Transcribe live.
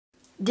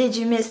Did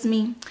you miss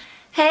me?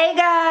 Hey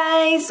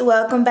guys,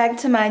 welcome back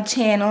to my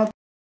channel.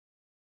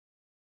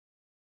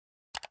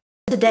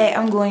 Today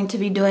I'm going to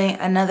be doing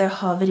another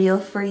haul video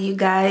for you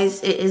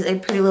guys. It is a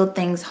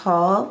Prettylittlethings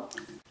haul.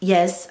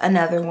 Yes,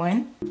 another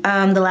one.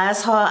 The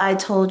last haul I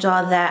told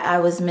y'all that I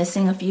was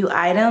missing a few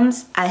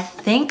items. I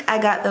think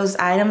I got those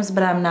items,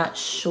 but I'm not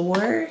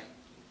sure.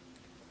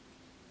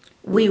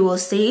 We will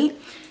see.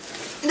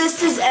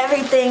 This is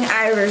everything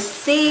I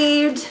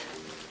received.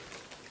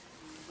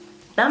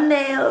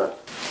 Thumbnail.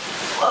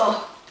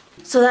 Whoa.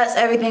 So that's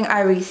everything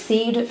I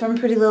received from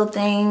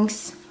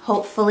Prettylittlethings.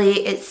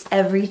 Hopefully it's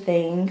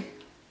everything.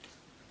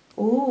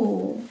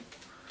 Ooh,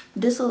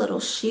 this a little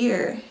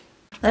sheer.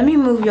 Let me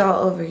move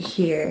y'all over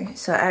here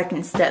so I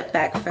can step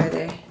back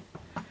further.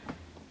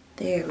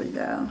 There we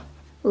go.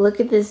 Look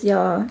at this,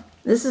 y'all.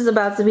 This is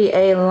about to be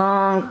a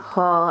long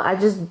haul. I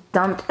just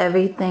dumped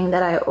everything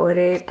that I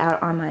ordered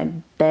out on my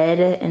bed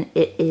and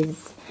it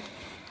is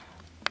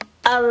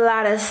a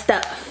lot of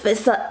stuff.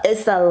 It's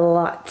a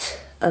lot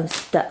of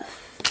stuff.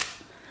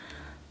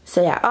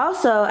 So yeah,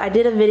 also I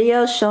did a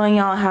video showing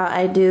y'all how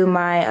I do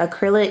my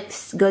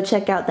acrylics. Go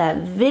check out that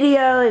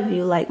video. If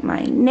you like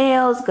my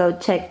nails, go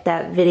check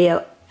that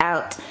video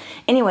out.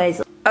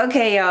 Anyways,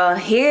 okay y'all,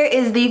 here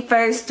is the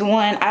first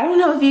one. I don't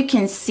know if you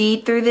can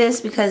see through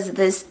this because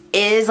this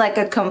is like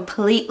a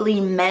completely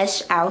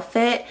mesh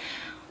outfit.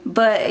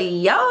 But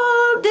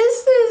y'all,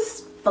 this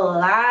is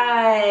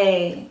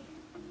fly.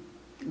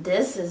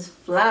 This is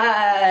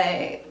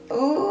fly.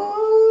 Ooh.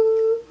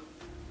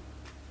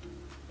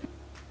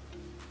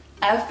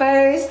 At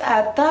first,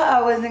 I thought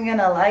I wasn't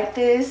gonna like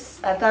this.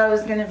 I thought it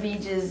was gonna be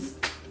just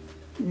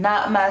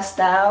not my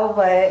style,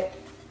 but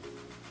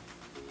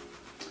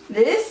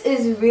this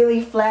is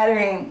really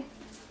flattering.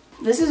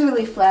 This is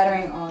really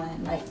flattering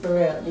on, like, for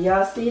real. Do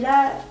y'all see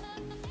that?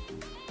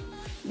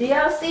 Do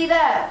y'all see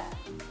that?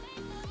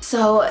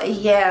 So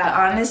yeah,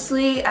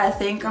 honestly, I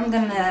think I'm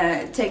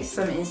gonna take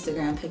some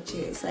Instagram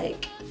pictures,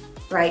 like,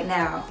 right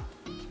now.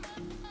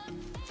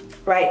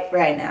 Right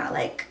now,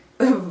 like,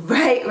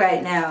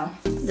 right now.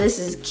 This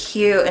is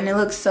cute and it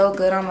looks so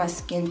good on my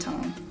skin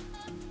tone.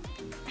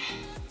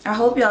 I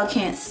hope y'all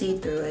can't see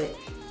through it.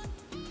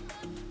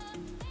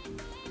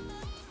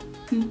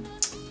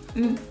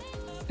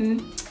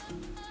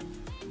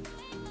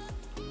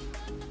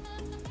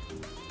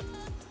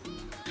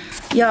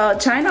 Y'all,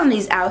 trying on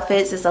these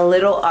outfits is a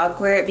little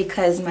awkward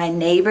because my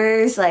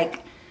neighbors,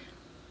 like,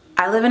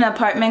 I live in an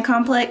apartment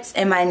complex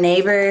and my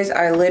neighbors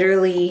are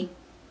literally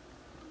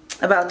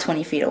about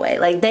 20 feet away.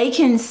 Like, they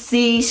can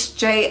see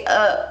straight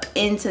up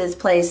into this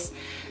place.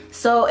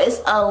 So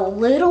it's a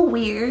little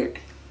weird.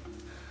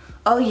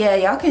 Oh yeah,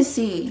 y'all can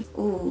see.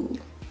 Ooh,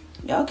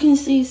 y'all can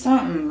see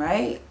something,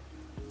 right?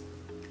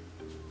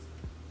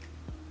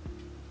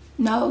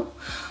 No?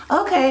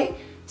 Okay,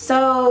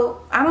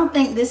 so I don't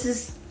think this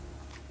is,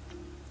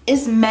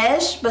 it's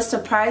mesh, but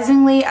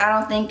surprisingly, I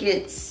don't think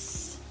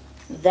it's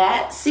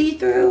that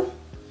see-through.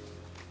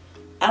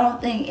 I don't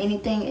think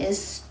anything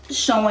is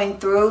showing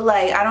through.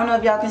 Like, I don't know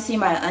if y'all can see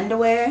my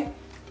underwear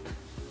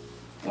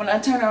when I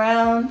turn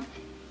around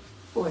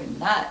or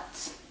not,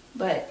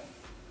 but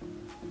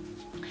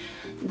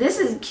this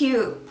is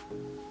cute.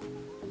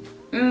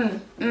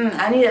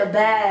 I need a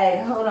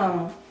bag. Hold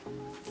on.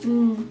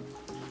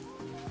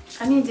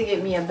 I need to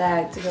get me a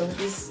bag to go with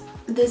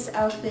this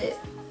outfit.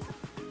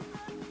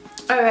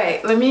 All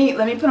right, let me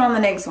put on the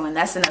next one.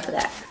 That's enough of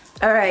that.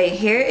 All right,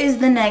 here is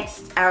the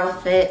next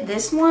outfit.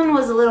 This one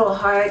was a little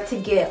hard to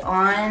get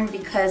on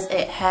because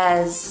it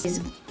has these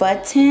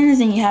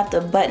buttons and you have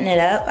to button it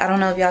up. I don't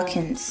know if y'all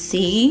can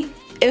see.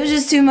 It was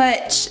just too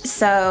much,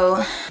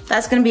 so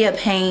that's gonna be a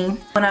pain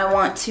when I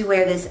want to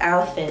wear this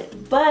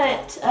outfit.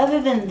 But other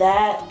than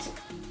that,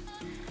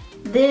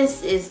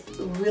 this is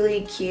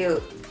really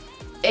cute.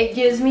 It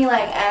gives me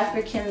like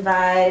African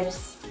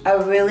vibes. I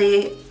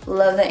really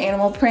love the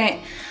animal print.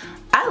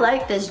 I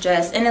like this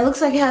dress and it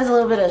looks like it has a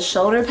little bit of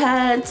shoulder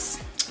pads.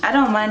 I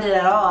don't mind it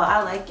at all.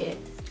 I like it.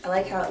 I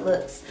like how it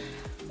looks.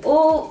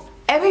 Oh,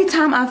 every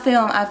time I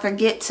film, I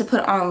forget to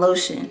put on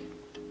lotion.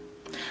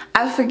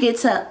 I forget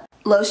to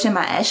lotion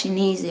my ashy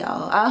knees,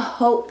 y'all.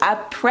 I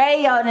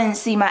pray y'all didn't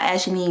see my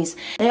ashy knees.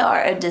 They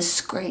are a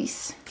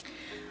disgrace.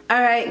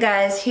 All right,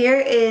 guys, here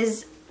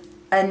is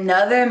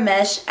another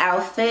mesh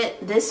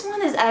outfit. This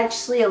one is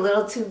actually a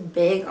little too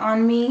big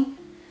on me.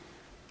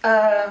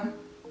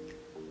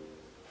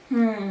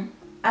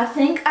 I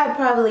think I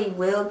probably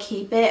will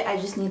keep it. I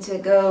just need to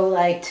go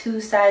like 2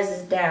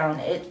 sizes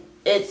down.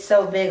 It's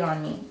so big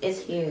on me. It's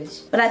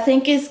huge. But I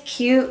think it's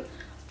cute.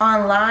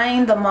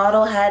 Online, the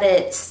model had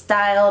it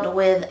styled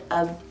with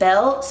a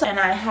belt. And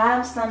I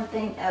have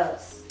something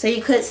else. So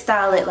you could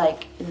style it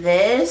like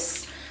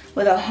this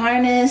with a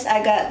harness.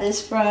 I got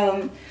this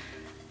from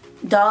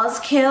Dolls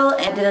Kill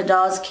and did a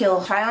Dolls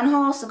Kill try-on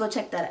haul. So go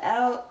check that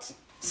out.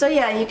 So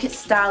yeah, you could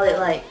style it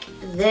like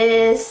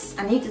this.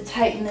 I need to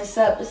tighten this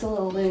up, it's a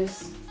little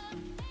loose.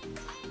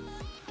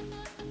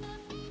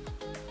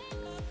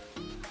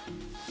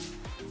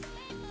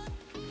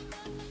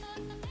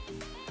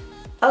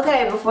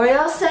 Okay, before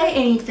y'all say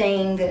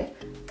anything,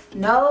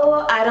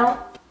 No, I don't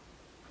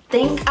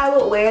think I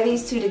would wear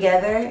these two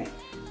together.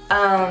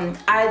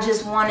 I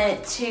just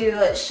wanted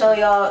to show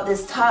y'all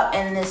this top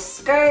and this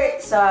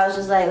skirt, so I was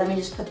just like, let me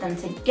just put them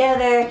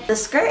together. The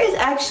skirt is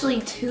actually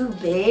too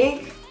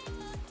big,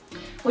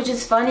 which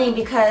is funny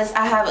because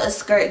I have a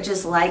skirt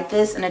just like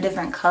this in a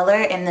different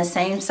color in the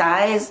same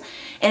size,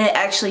 and it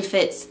actually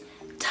fits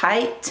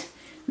tight.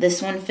 This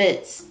one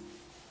fits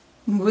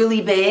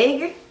really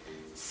big,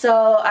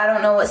 so I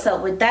don't know what's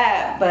up with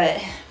that,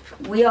 but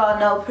we all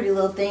know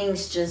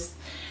Prettylittlethings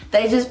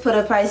they just put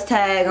a price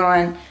tag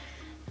on.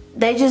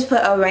 They just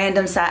put a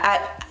random size.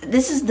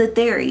 This is the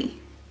theory.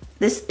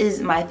 This is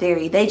my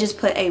theory. They just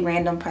put a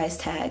random price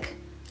tag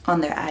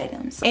on their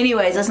items.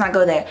 Anyways, let's not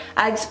go there.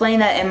 I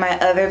explained that in my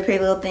other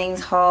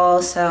Prettylittlethings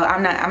haul, so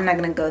I'm not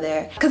gonna go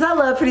there. Cause I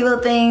love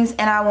Prettylittlethings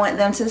and I want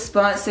them to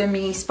sponsor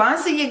me.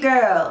 Sponsor your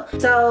girl.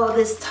 So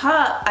this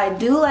top, I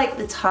do like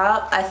the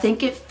top. I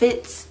think it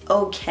fits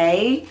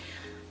okay.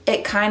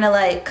 It kind of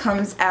like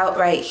comes out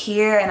right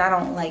here and I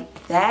don't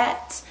like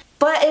that.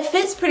 But it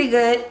fits pretty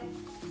good.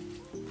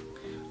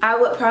 I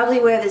would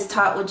probably wear this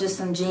top with just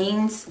some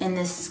jeans and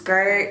this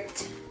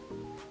skirt.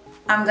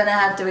 I'm gonna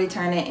have to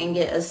return it and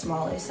get a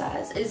smaller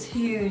size. It's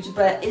huge,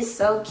 but it's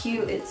so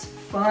cute. It's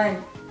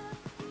fun.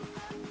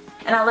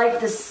 And I like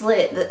the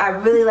slit. I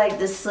really like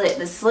the slit.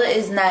 The slit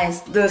is nice.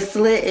 The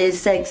slit is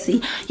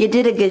sexy. You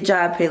did a good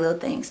job,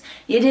 Prettylittlethings.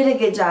 You did a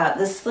good job.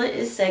 The slit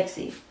is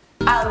sexy.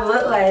 I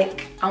look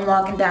like I'm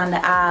walking down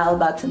the aisle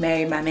about to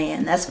marry my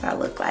man. That's what I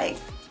look like.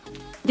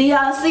 Do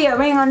y'all see a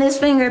ring on this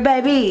finger,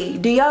 baby?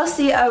 Do y'all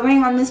see a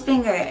ring on this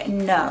finger?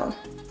 No.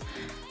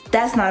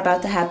 That's not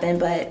about to happen,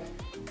 but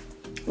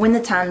when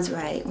the time's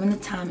right, when the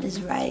time is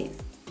right.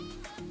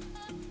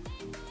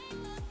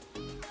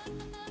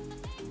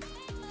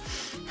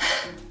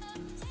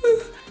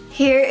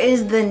 Here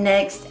is the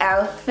next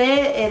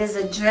outfit. It is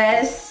a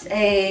dress,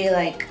 a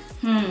like,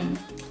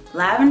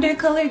 lavender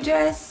colored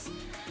dress.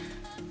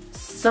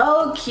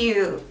 So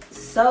cute,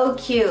 so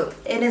cute.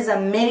 It is a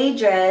midi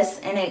dress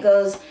and it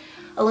goes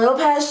a little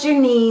past your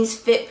knees,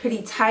 fit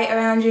pretty tight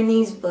around your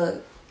knees,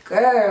 but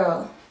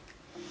girl.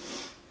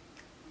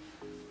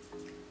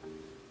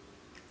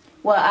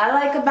 What I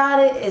like about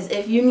it is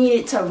if you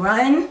needed to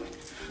run,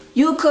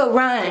 you could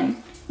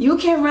run. You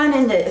can run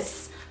in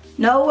this,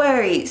 no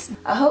worries.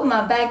 I hope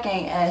my back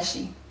ain't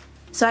ashy.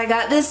 So I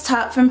got this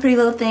top from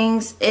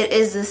Prettylittlethings. It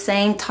is the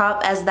same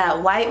top as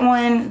that white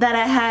one that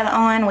I had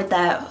on with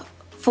that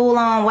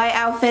full-on white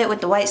outfit with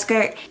the white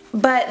skirt,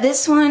 but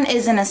this one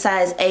is in a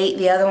size 8.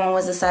 The other one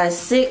was a size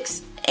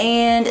 6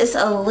 and it's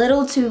a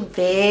little too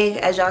big.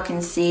 As y'all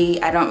can see,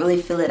 I don't really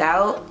fill it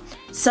out,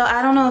 so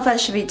I don't know if I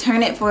should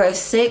return it for a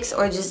 6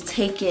 or just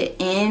take it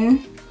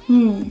in.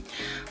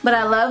 But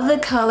I love the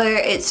color.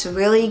 It's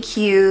really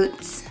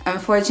cute.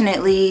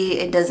 Unfortunately,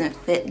 it doesn't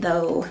fit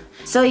though,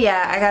 so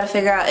yeah, I gotta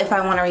figure out if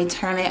I want to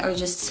return it or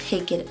just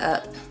take it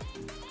up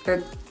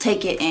or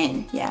take it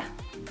in. Yeah.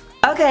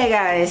 Okay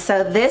guys,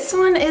 so this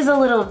one is a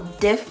little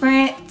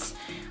different.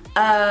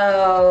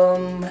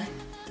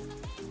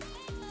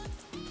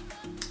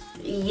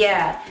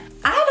 Yeah,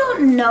 I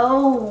don't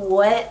know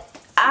what,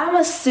 I'm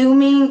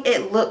assuming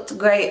it looked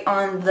great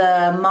on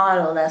the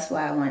model, that's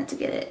why I wanted to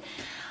get it.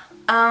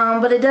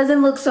 But it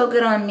doesn't look so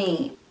good on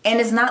me. And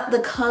it's not the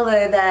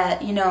color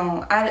that, you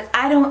know,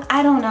 I don't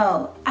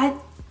know. I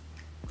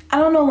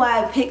don't know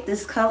why I picked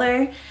this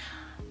color.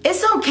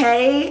 It's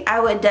okay.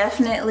 I would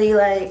definitely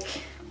like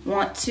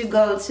want to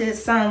go to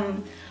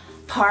some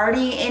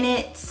party in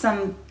it,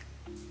 some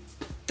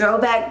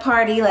throwback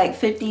party like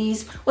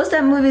 50s. What's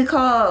that movie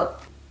called?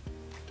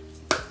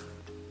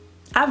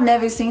 I've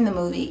never seen the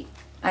movie.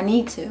 I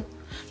need to.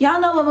 Y'all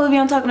know what movie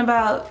I'm talking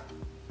about?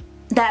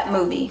 That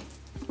movie.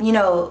 You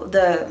know,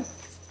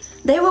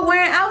 they were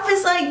wearing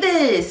outfits like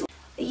this.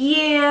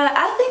 Yeah,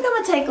 I think I'm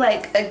gonna take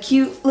like a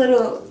cute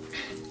little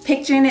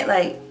picture in it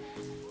like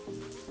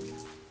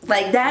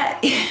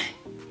that.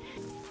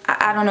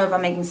 I don't know if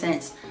I'm making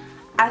sense.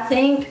 I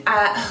think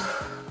I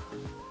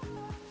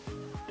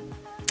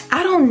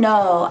don't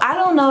know. I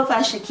don't know if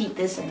I should keep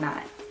this or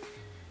not.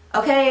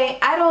 Okay,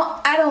 I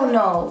don't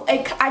know.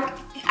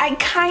 I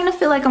kind of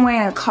feel like I'm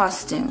wearing a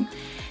costume,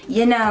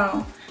 you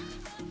know.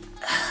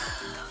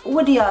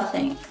 What do y'all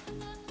think?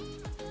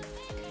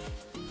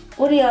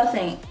 What do y'all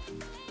think?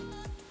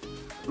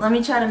 Let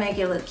me try to make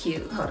it look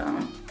cute. Hold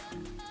on.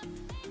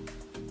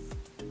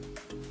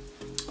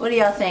 What do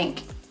y'all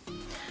think?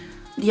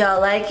 Do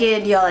y'all like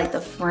it? Do y'all like the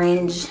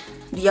fringe?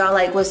 Do y'all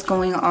like what's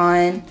going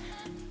on?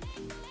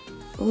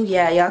 Oh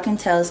yeah, y'all can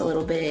tell it's a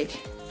little big.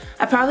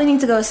 I probably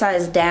need to go a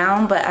size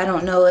down, but I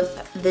don't know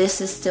if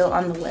this is still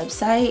on the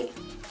website.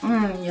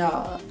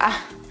 Y'all,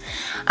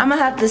 I'm gonna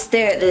have to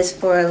stare at this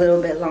for a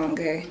little bit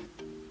longer.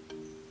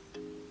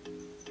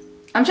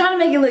 I'm trying to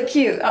make it look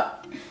cute. Oh.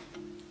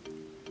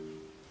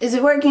 Is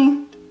it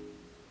working?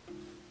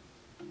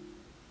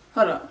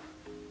 Hold on.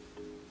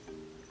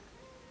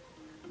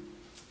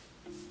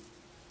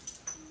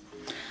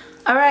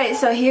 Alright,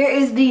 so here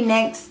is the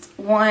next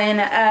one.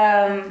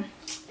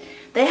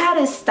 They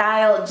had a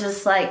style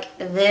just like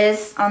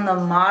this on the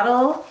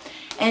model,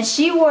 and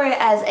she wore it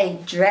as a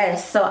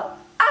dress, so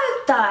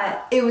I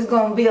thought it was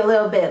gonna be a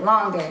little bit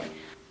longer.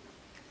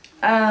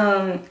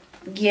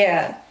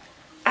 Yeah,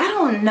 I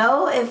don't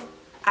know if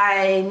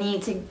I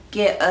need to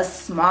get a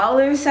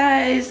smaller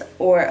size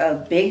or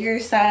a bigger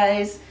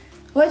size.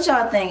 What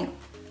y'all think?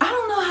 I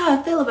don't know how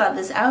I feel about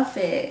this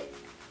outfit.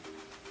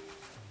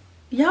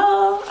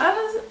 Y'all,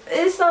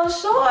 it's so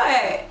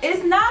short.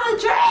 It's not a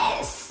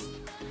dress.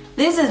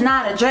 This is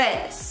not a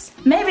dress.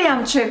 Maybe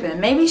I'm tripping.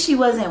 Maybe she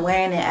wasn't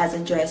wearing it as a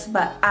dress,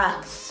 but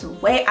I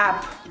swear,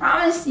 I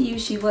promise you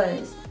she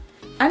was.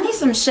 I need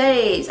some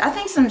shades. I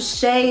think some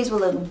shades will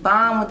look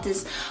bomb with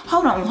this.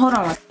 Hold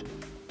on.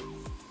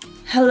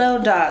 Hello,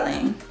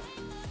 darling.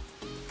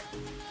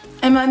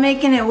 Am I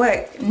making it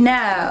work?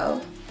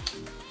 No.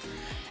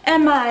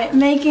 Am I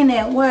making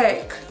it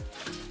work?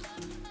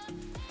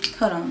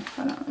 Hold on,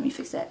 let me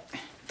fix that.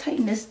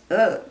 Tighten this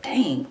up,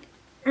 dang.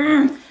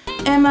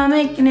 Am I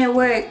making it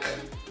work?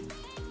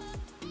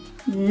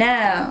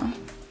 Now.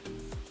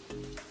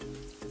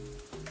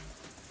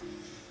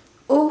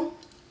 Oh.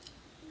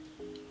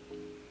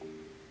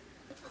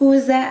 Who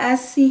is that I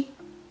see?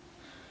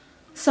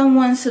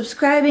 Someone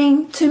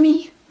subscribing to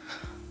me?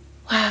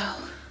 Wow.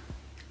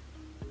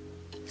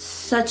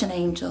 Such an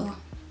angel.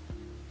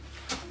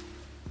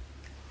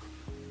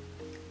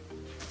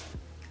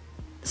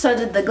 So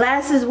did the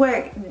glasses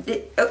work?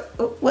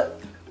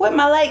 Where'd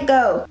my light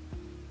go?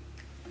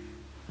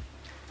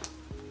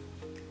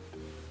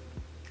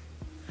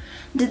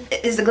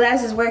 Is the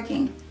glasses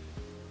working?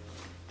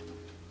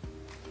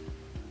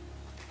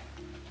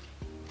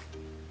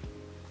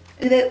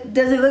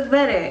 Does it look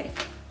better?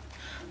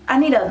 I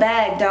need a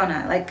bag, don't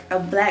I? Like a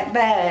black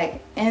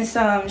bag and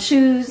some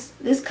shoes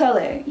this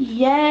color.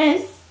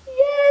 Yes,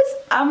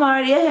 I'm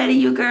already ahead of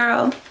you,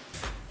 girl.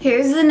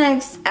 Here's the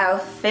next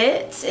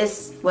outfit.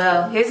 Here's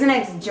the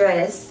next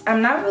dress.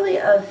 I'm not really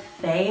a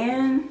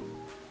fan.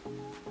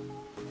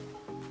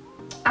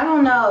 I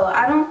don't know.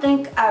 I don't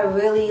think I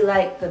really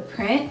like the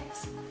print.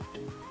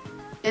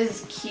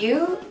 It's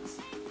cute.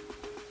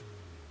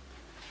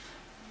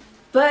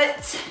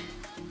 But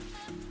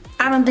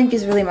I don't think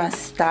it's really my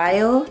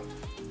style.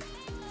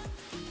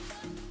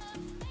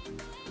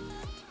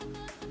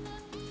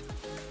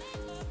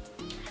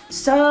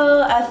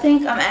 So I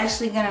think I'm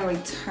actually gonna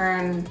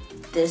return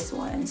this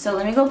one. So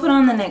let me go put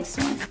on the next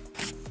one.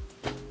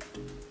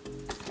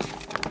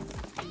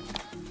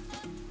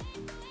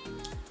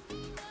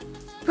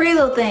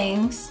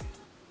 Prettylittlethings.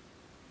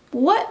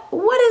 What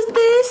is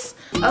this?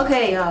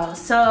 Okay, y'all,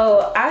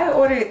 so I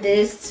ordered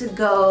this to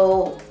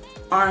go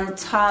on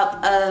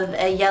top of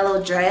a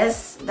yellow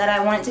dress that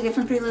I wanted to get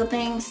from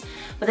Prettylittlethings,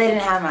 but they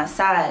didn't have my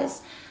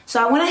size.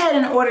 So I went ahead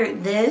and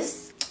ordered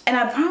this, and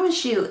I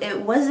promise you, it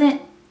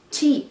wasn't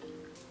cheap,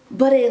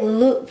 but it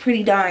looked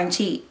pretty darn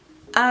cheap.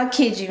 I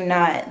kid you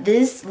not,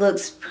 this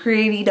looks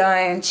pretty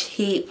darn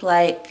cheap.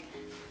 Like,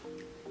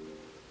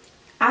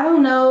 I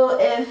don't know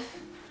if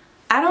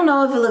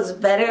it looks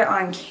better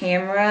on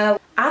camera.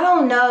 I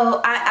don't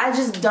know, I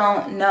just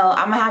don't know.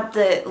 I'm gonna have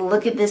to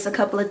look at this a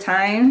couple of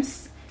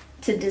times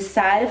to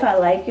decide if I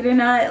like it or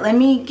not. Let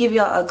me give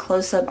y'all a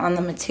close-up on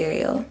the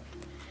material.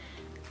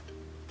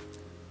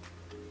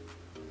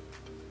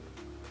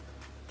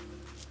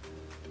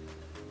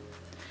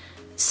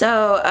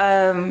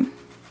 So,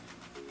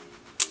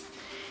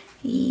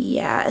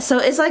 yeah, so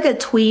it's like a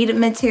tweed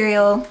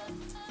material,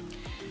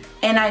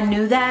 and I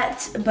knew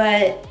that,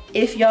 but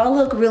if y'all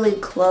look really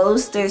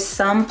close, there's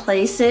some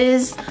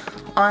places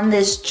on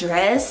this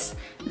dress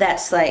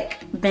that's like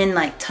been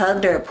like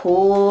tugged or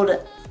pulled.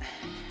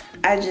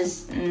 I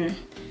just,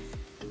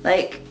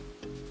 like,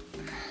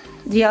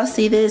 do y'all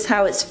see this,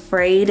 how it's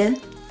frayed?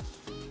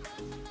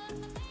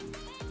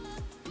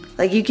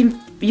 Like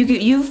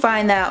you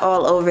find that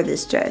all over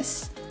this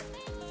dress,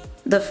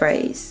 the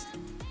frays.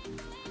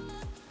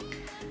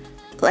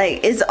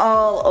 Like, it's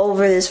all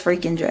over this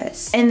freaking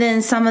dress. And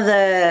then some of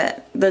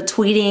the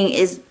tweeting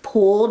is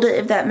pulled,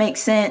 if that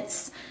makes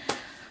sense.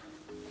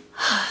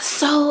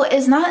 So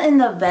it's not in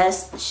the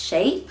best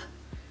shape.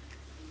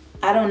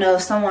 I don't know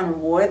if someone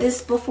wore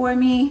this before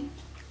me.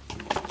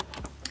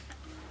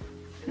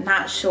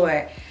 Not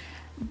sure.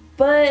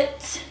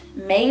 But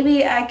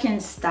maybe I can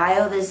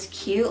style this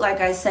cute.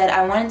 Like I said,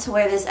 I wanted to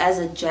wear this as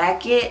a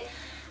jacket,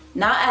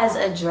 not as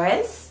a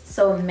dress.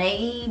 So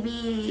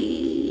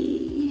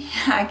maybe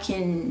I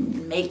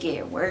can make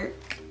it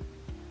work.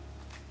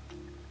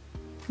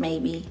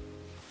 Maybe.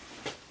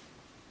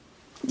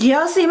 Do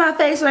y'all see my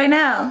face right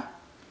now?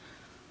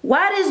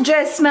 Why does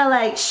dress smell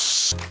like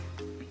shh?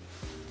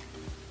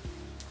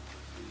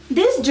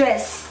 This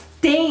dress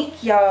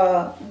stink,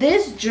 y'all.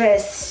 This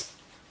dress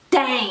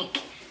stank.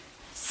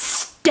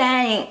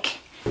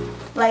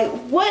 Like,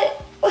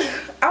 what?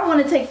 I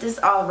want to take this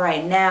off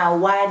right now.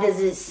 Why does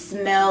it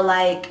smell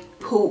like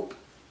poop?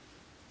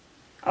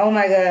 Oh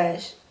my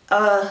gosh.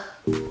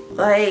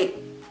 Like,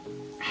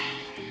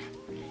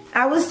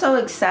 I was so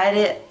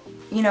excited,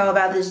 you know,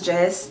 about this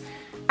dress.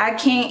 I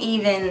can't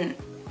even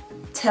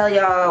tell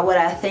y'all what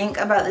I think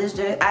about this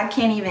dress. I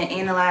can't even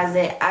analyze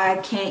it. I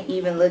can't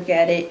even look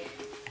at it.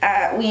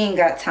 We ain't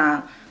got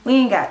time. We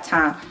ain't got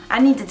time. I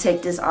need to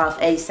take this off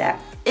ASAP.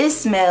 It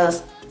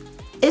smells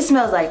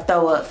like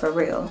throw up for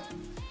real.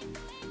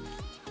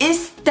 It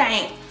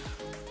stank.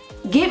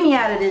 Get me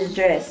out of this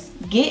dress.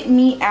 Get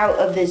me out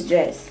of this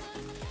dress.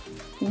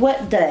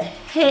 What the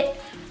heck?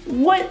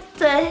 What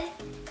the?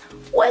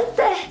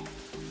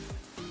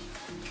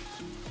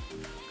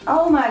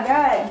 Oh my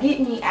God, get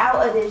me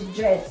out of this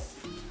dress.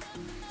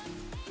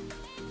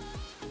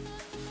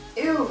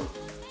 Ew.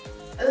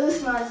 It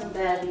smells so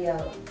bad,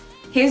 yo.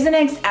 Here's the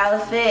next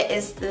outfit.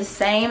 It's the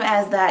same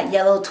as that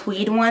yellow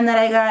tweed one that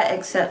I got,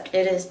 except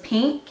it is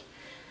pink.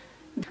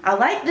 I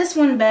like this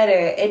one better.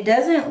 It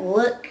doesn't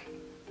look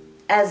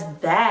as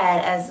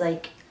bad as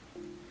like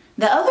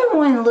the other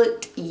one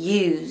looked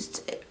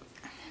used,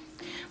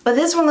 but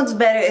this one looks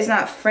better. It's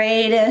not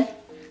frayed.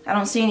 I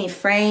don't see any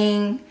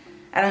fraying.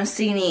 I don't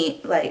see any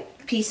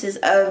like pieces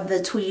of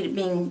the tweed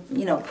being,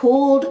 you know,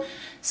 pulled.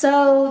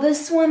 So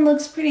this one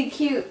looks pretty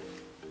cute.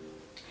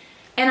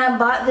 And I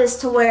bought this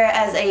to wear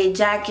as a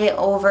jacket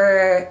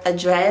over a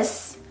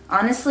dress.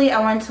 Honestly, I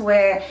wanted to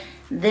wear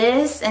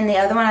this and the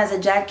other one as a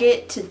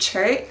jacket to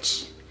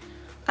church.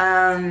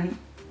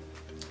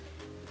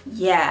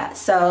 Yeah,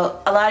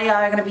 so a lot of y'all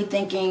are gonna be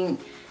thinking,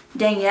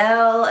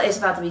 Danielle, it's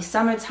about to be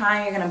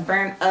summertime, you're gonna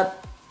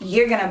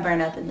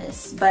burn up in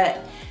this.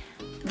 But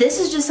this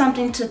is just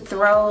something to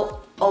throw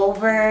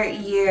over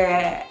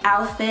your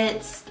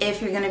outfits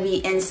if you're gonna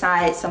be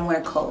inside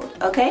somewhere cold,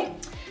 okay?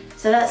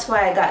 So that's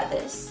why I got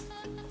this.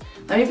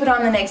 Let me put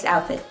on the next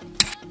outfit.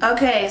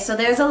 Okay, so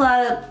there's a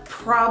lot of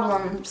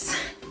problems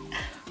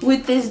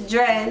with this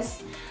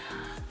dress.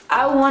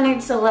 I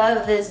wanted to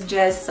love this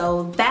dress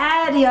so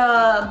bad,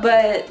 y'all,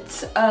 but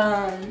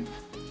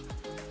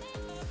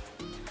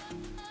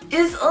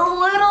it's a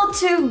little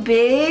too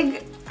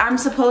big. I'm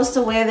supposed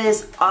to wear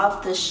this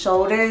off the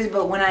shoulders,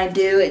 but when I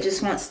do, it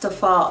just wants to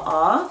fall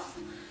off.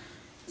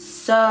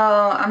 So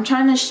I'm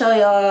trying to show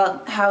y'all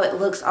how it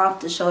looks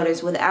off the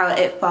shoulders without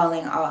it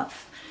falling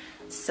off.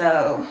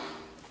 So,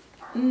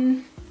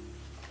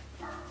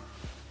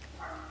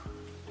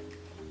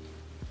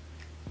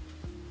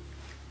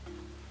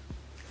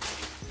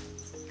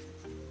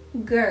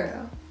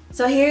 girl.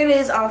 So here it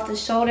is off the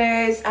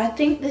shoulders. I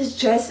think this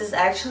dress is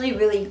actually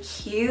really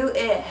cute.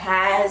 It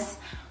has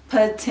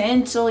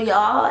potential,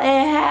 y'all. It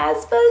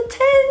has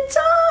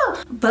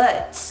potential.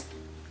 But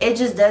it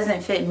just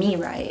doesn't fit me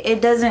right.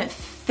 It doesn't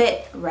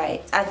fit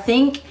right. I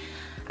think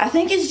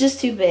it's just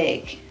too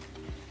big.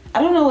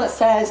 I don't know what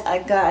size I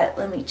got.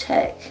 Let me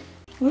check.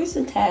 Where's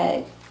the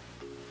tag?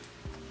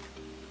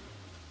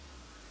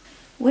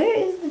 Where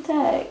is the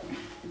tag?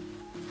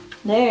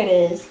 There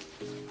it is.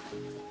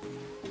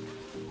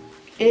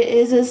 It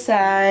is a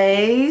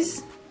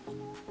size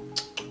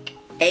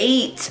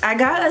 8. I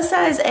got a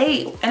size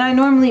 8 and I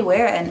normally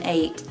wear an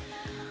 8.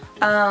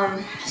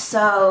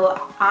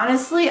 So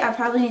honestly, I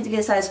probably need to get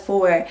a size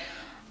 4.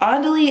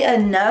 Oddly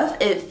enough,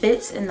 it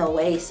fits in the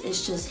waist.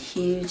 It's just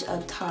huge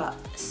up top.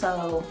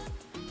 So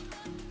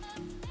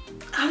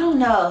I don't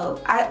know.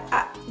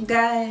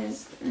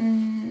 Guys,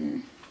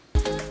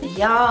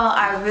 y'all,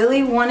 I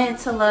really wanted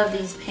to love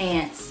these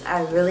pants.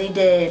 I really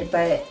did,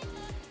 but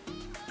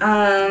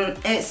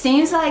it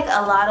seems like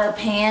a lot of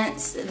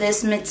pants,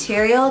 this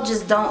material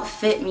just don't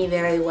fit me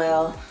very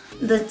well.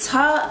 The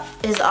top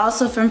is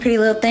also from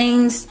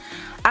Prettylittlething.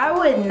 I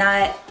would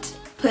not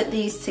put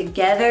these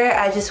together.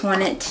 I just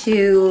wanted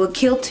to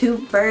kill 2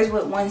 birds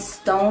with 1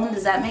 stone.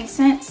 Does that make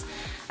sense?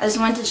 I just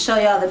wanted to show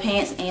y'all the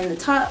pants and the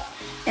top,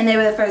 and they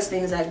were the first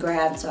things I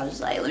grabbed, so I was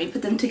just like, let me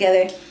put them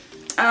together.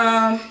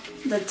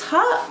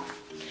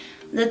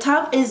 The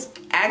top is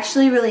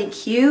actually really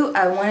cute.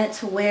 I wanted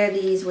to wear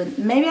these with,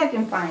 maybe I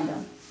can find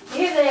them.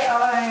 Here they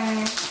are.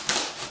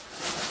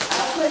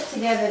 I'll put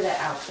together the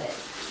outfit.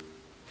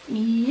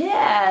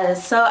 Yeah,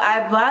 so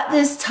I bought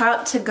this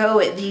top to go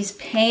with these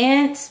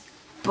pants,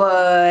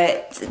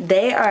 but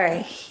they are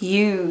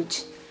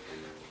huge.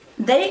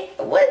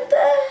 What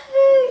the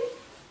heck?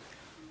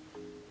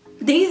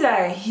 These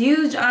are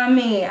huge on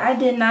me. I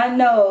did not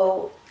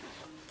know,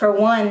 for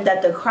one,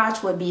 that the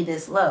crotch would be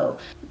this low.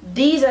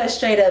 These are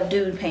straight up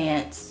dude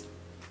pants.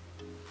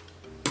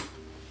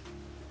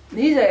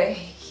 These are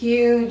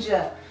huge.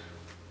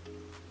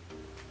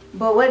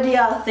 But what do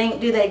y'all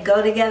think? Do they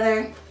go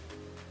together?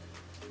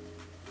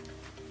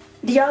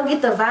 Do y'all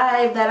get the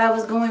vibe that I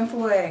was going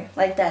for?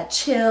 Like that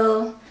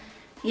chill,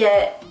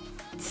 yet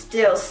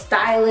still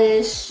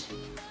stylish.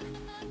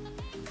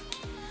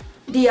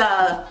 Do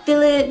y'all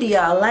feel it? Do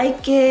y'all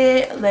like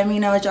it? Let me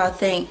know what y'all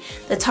think.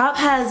 The top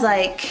has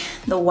like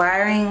the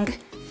wiring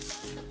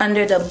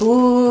under the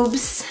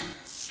boobs.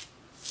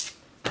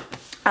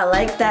 I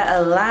like that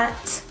a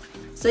lot.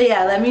 So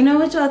yeah, let me know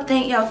what y'all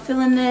think. Y'all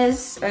feeling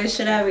this? Or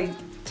should I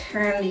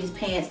return these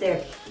pants?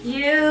 They're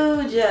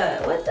huge.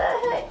 What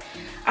the heck?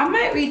 I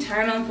might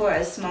return them for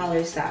a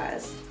smaller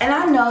size. And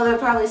I know they're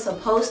probably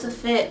supposed to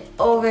fit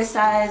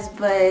oversized,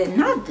 but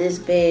not this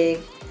big.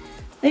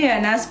 They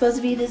are not supposed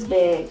to be this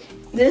big.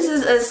 This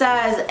is a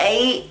size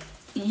 8.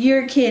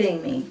 You're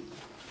kidding me.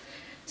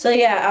 So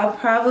yeah, I'll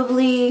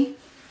probably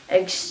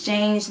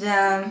exchange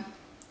them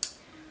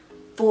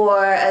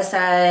for a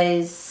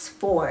size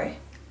 4.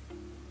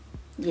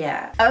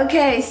 Yeah.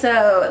 Okay,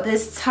 so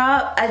this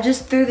top, I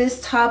just threw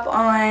this top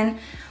on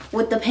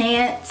with the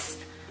pants.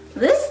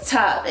 This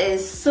top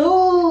is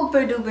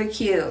super duper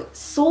cute.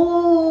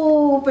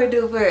 Super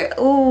duper.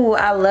 Ooh,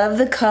 I love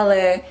the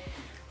color.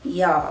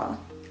 Y'all,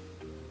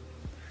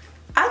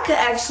 I could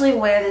actually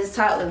wear this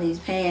top with these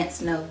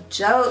pants. No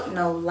joke,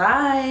 no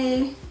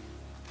lie.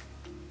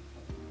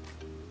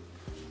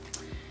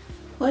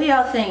 What do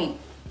y'all think?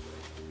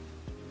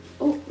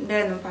 Oh,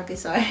 they're in the pocket,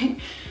 sorry.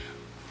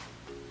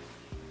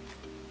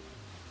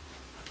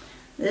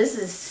 This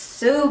is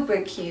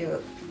super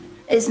cute.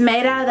 It's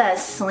made out of that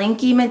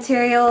slinky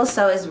material,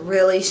 so it's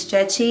really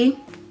stretchy.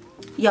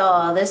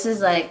 Y'all, this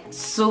is like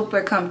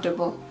super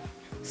comfortable.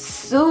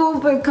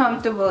 Super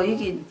comfortable. You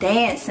can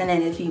dance in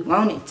it if you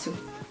wanted to.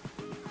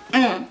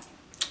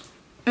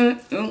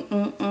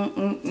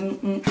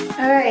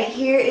 Alright,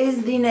 here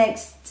is the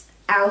next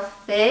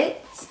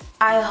outfit.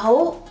 I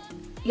hope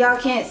y'all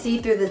can't see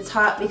through the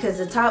top because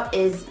the top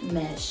is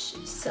mesh.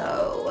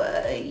 So,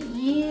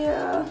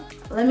 yeah.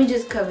 Let me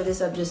just cover this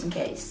up just in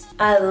case.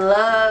 I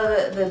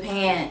love the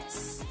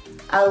pants.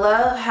 I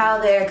love how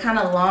they're kind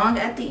of long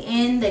at the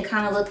end. They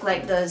kind of look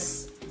like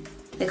those,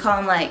 they call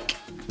them like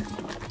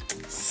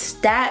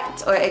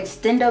stacked or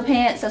extendo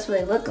pants. That's what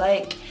they look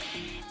like.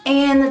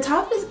 And the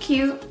top is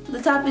cute.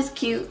 The top is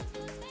cute.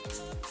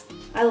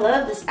 I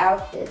love this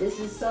outfit. This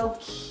is so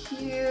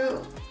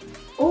cute.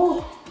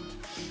 Oh,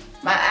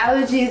 my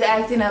allergy is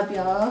acting up,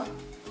 y'all.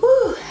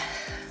 Whew.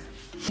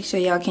 Make sure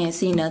y'all can't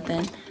see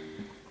nothing.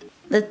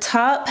 The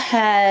top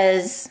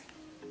has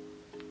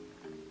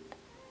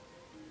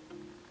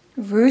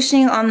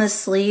ruching on the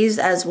sleeves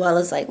as well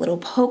as like little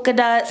polka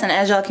dots, and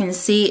as y'all can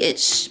see,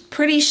 it's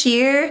pretty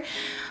sheer,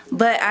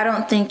 but I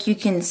don't think you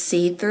can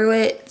see through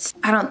it.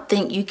 I don't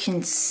think you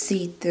can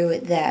see through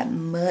it that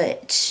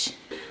much.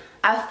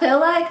 I feel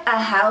like a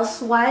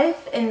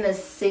housewife in the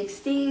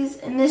 60s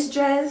in this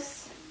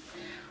dress.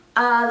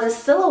 The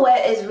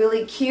silhouette is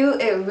really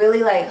cute. It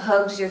really like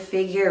hugs your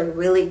figure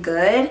really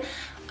good.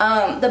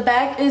 The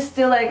back is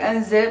still like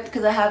unzipped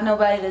because I have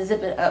nobody to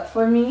zip it up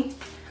for me.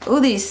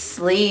 Ooh, these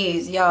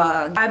sleeves,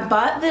 y'all. I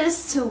bought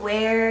this to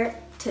wear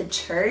to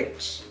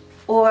church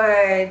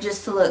or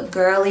just to look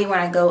girly when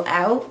I go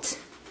out.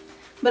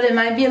 But it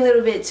might be a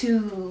little bit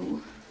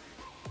too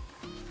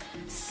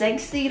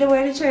sexy to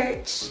wear to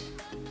church.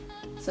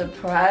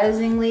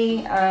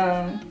 Surprisingly,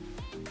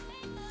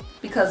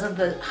 because of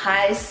the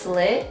high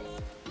slit.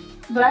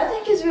 But I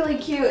think it's really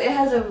cute. It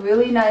has a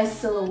really nice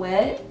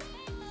silhouette.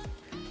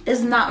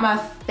 It's not my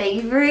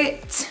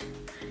favorite.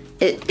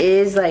 It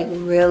is like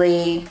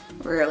really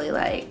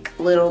like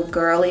little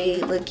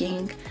girly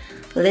looking.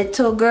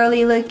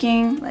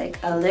 Like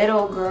a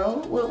little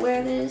girl would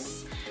wear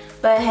this.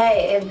 But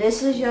hey, if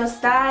this is your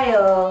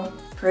style,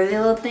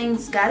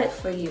 Prettylittlething's got it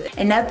for you.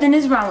 And nothing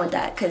is wrong with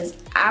that because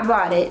I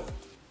bought it.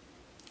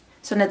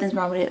 So nothing's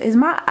wrong with it. Is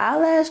my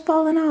eyelash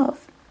falling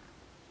off?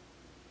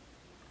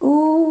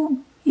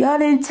 Ooh, y'all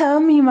didn't tell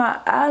me my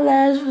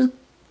eyelash was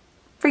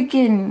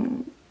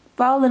freaking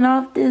falling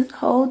off this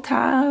whole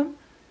time.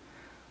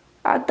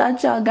 I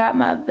thought y'all got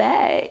my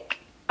back.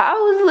 I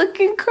was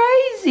looking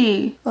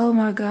crazy. Oh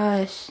my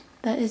gosh,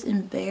 that is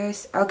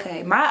embarrassing.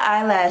 Okay, my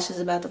eyelash is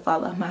about to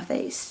fall off my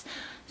face.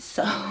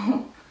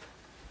 So,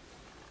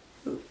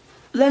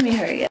 let me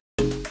hurry up.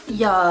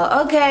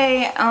 Y'all,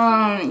 okay,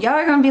 y'all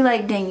are gonna be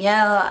like,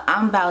 Danielle,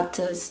 I'm about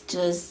to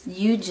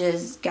you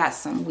just got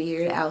some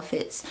weird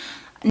outfits.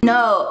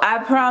 No, I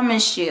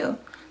promise you.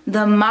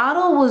 The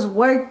model was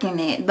working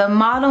it. The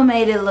model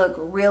made it look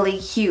really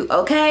cute,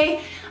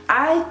 okay?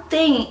 I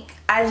think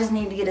I just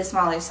need to get a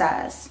smaller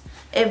size.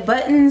 It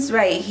buttons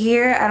right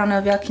here. I don't know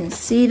if y'all can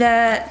see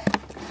that.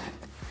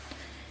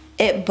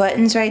 It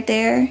buttons right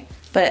there,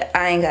 but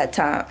I ain't got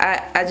time.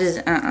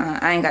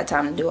 I ain't got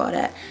time to do all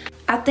that.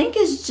 I think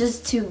it's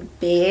just too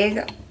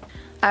big.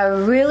 I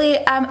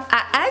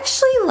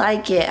actually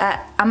like it.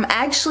 I'm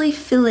actually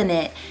feeling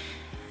it.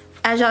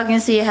 As y'all can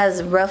see, it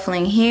has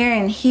ruffling here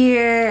and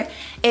here.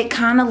 It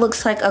kind of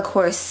looks like a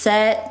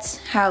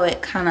corset, how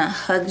it kind of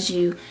hugs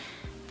you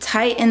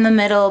tight in the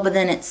middle, but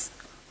then it's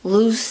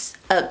loose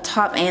up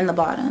top and the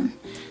bottom.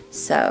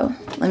 So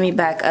let me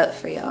back up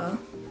for y'all.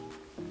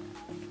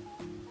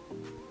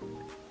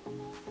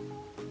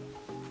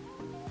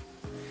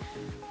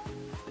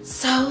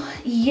 So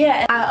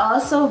yeah, I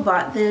also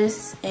bought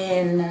this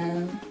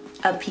in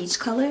a peach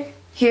color.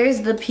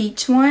 Here's the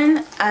peach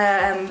one.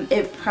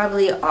 It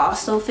probably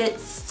also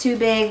fits too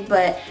big,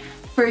 but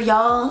for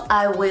y'all,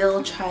 I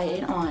will try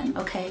it on,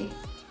 okay?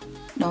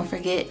 Don't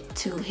forget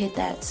to hit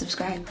that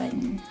subscribe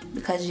button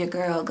because your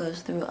girl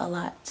goes through a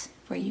lot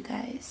for you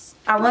guys.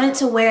 I wanted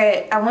to wear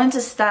it, I wanted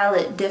to style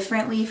it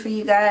differently for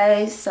you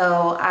guys,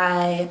 so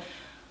I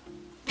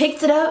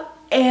picked it up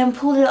and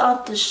pulled it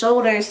off the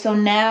shoulder, so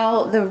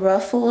now the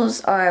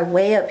ruffles are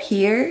way up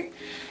here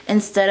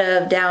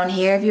instead of down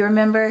here, if you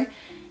remember.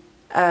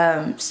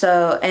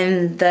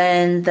 And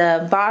then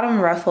the bottom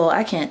ruffle,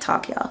 I can't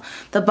talk, y'all.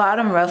 The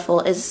bottom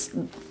ruffle is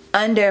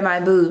under my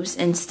boobs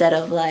instead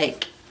of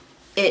like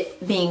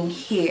it being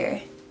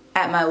here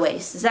at my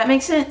waist. Does that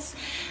make sense?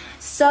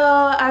 So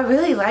I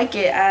really like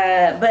it,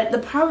 but the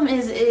problem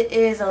is it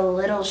is a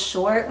little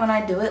short when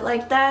I do it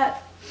like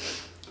that.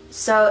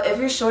 So if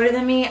you're shorter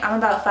than me, I'm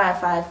about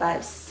 5'5",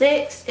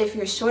 5'6". If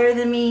you're shorter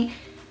than me,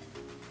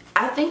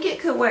 I think it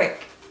could work.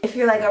 If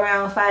you're like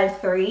around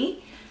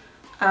 5'3",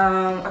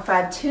 or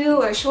 5'2",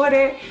 or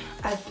shorter,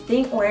 I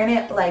think wearing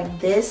it like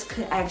this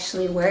could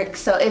actually work.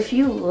 So if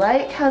you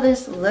like how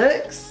this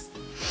looks,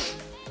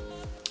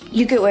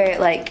 you could wear it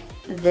like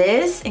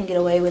this and get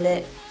away with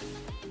it.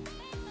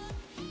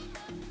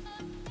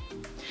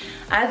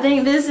 I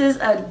think this is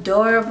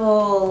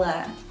adorable.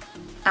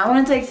 I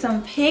want to take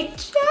some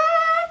pictures.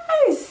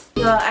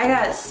 Yo, I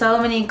got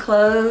so many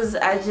clothes.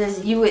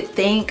 You would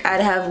think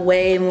I'd have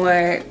way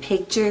more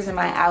pictures in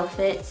my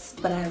outfits,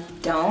 but I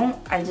don't.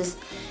 I just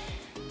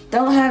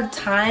don't have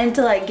time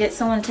to like get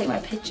someone to take my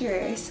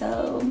picture.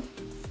 So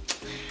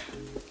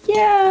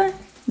yeah,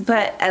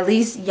 but at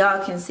least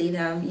y'all can see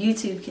them.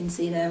 YouTube can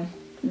see them.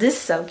 This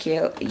is so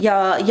cute.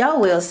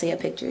 Y'all will see a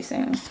picture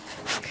soon.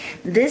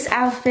 This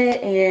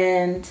outfit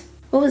and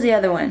what was the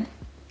other one?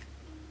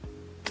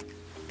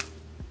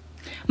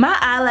 My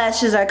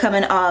eyelashes are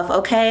coming off,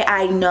 okay?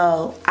 I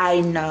know.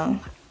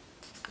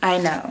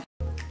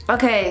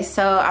 Okay,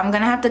 so I'm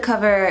gonna have to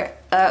cover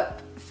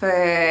up for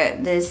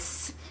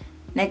this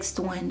next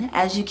one.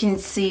 As you can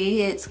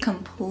see, it's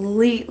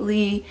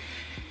completely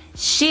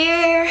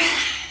sheer.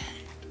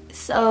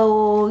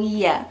 So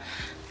yeah.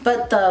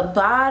 But the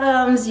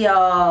bottoms,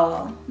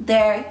 y'all,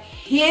 they're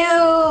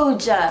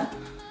huge. I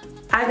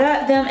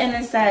got them in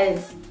a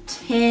size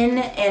 10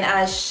 and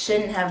I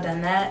shouldn't have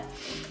done that.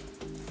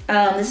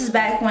 This is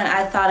back when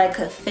I thought I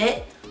could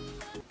fit.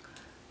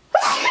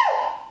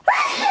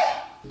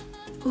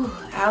 Ooh,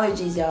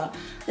 allergies, y'all.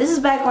 This is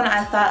back when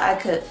I thought I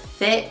could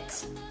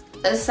fit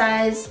a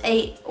size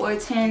 8 or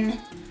 10.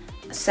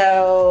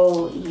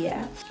 So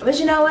yeah. But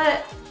you know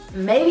what?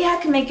 Maybe I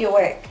can make it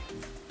work.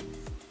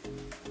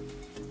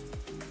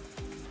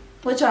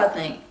 What y'all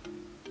think?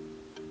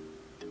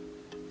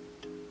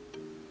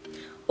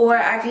 Or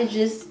I could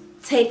just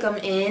take them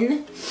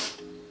in.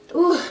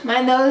 Ooh, my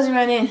nose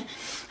running.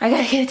 I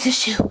gotta get a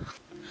tissue.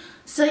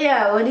 So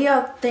yeah, what do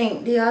y'all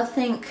think? Do y'all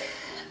think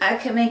I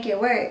can make it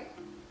work?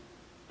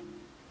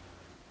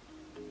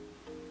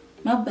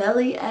 My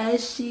belly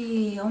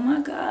ashy, oh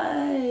my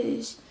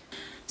gosh.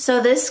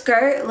 So this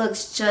skirt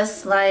looks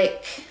just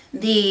like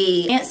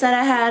the pants that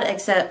I had,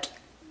 except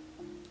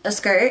a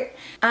skirt.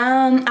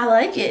 I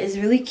like it, it's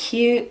really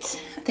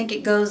cute. I think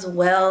it goes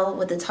well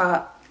with the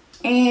top.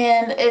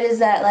 And it is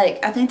that,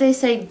 like, I think they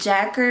say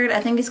Jacquard.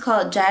 I think it's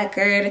called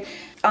Jacquard.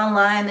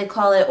 Online they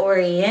call it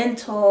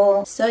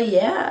Oriental. So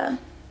yeah,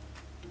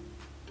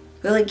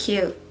 really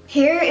cute.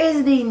 Here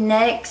is the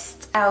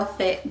next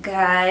outfit,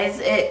 guys.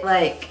 It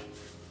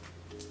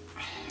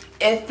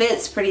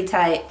fits pretty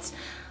tight.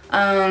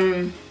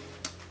 Y'all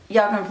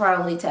can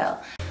probably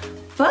tell.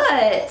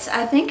 But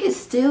I think it's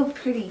still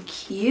pretty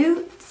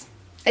cute.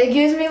 It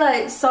gives me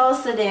like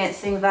salsa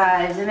dancing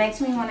vibes. It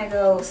makes me want to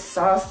go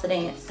salsa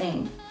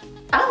dancing.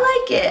 I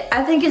like it.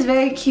 I think it's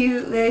very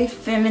cute, very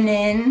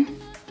feminine.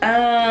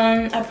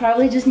 I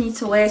probably just need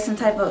to wear some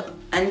type of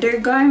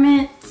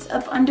undergarment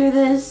up under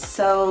this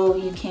so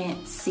you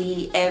can't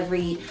see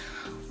every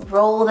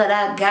roll that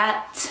I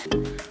got.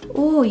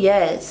 Oh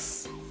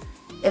yes.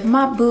 If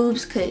my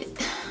boobs could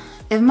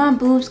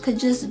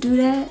just do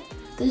that,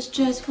 this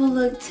dress will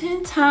look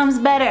 10 times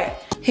better.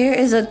 Here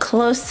is a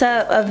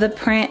close-up of the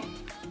print.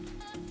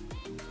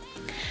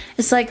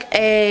 It's like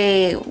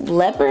a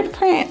leopard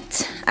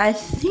print, I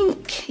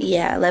think.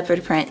 Yeah,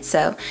 leopard print.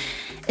 So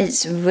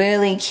it's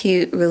really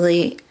cute,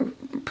 really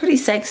pretty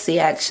sexy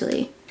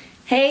actually.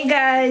 Hey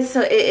guys,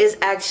 so it is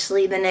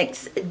actually the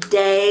next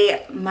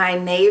day. My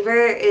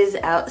neighbor is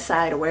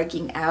outside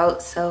working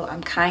out, so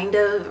I'm kind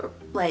of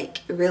like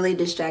really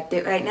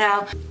distracted right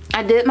now.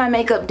 I did my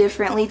makeup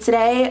differently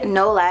today.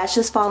 No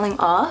lashes falling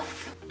off.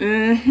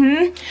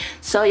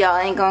 So y'all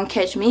ain't gonna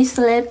catch me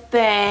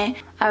slipping.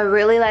 I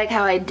really like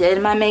how I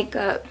did my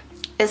makeup.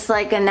 It's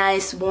like a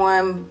nice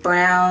warm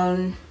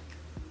brown,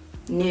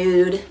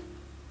 nude,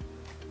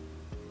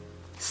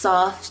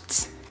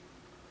 soft.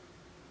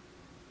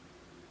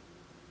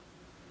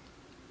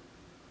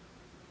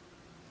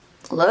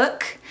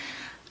 Look.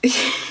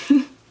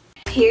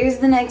 Here's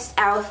the next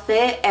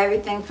outfit.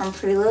 Everything from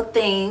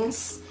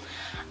Prettylittlething.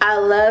 I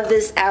love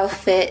this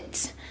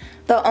outfit.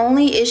 The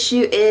only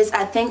issue is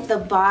I think the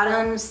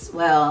bottoms,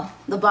 well,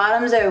 the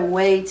bottoms are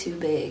way too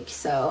big.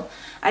 So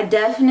I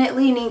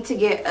definitely need to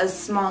get a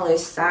smaller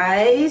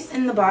size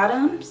in the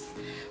bottoms.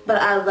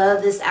 But I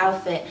love this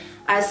outfit.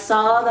 I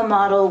saw the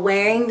model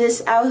wearing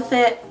this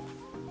outfit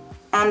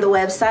on the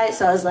website.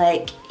 So I was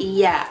like,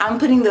 yeah, I'm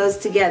putting those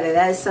together.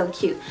 That is so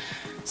cute.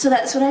 So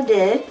that's what I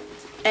did.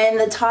 And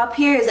the top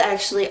here is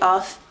actually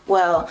off,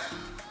 well,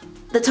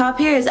 the top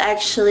here is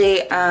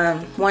actually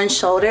one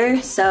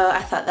shoulder, so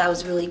I thought that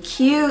was really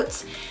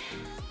cute.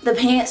 The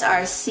pants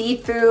are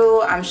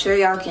see-through, I'm sure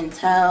y'all can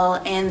tell,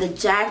 and the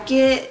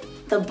jacket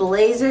The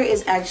blazer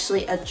is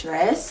actually a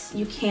dress.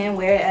 You can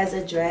wear it as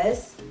a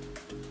dress.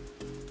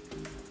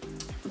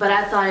 But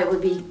I thought it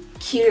would be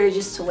cuter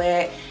just to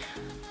wear it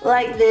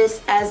like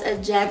this as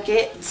a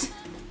jacket.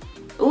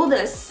 Ooh,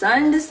 the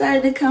sun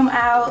decided to come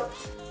out.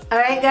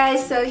 Alright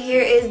guys, so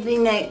here is the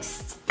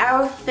next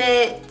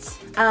outfit.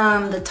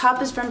 The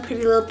top is from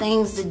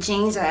Prettylittlethings. The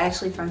jeans are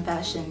actually from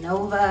Fashion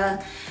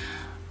Nova.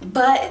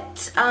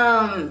 But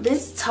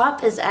this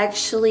top is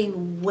actually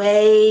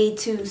way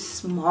too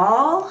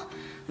small.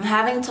 I'm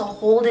having to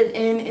hold it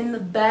in the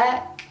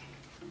back.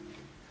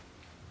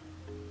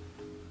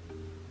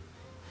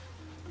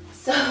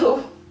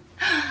 So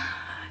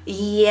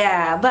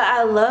yeah, but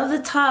I love the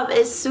top.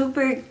 It's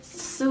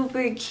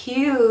super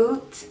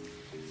cute.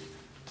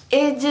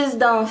 It just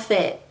don't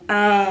fit.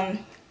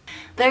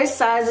 Their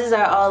sizes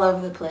are all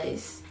over the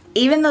place.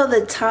 Even though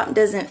the top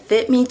doesn't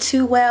fit me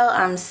too well,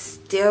 I'm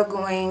still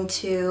going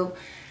to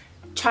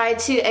try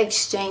to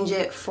exchange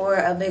it for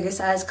a bigger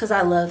size because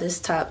I love this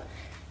top.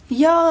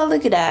 Y'all,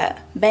 look at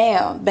that.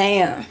 Bam,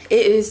 bam.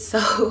 It is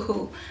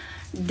so,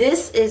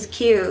 this is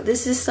cute.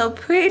 This is so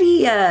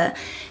pretty.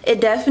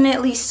 It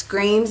definitely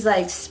screams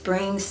like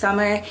spring,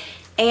 summer.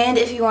 And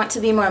if you want to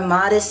be more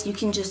modest, you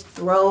can just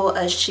throw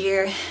a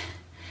sheer,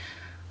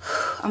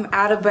 I'm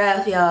out of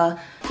breath, y'all.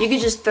 You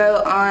could just throw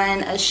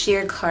on a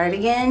sheer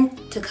cardigan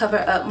to cover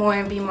up more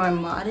and be more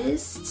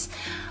modest.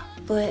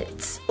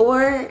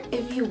 Or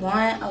if you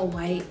want a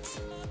white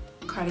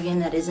cardigan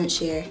that isn't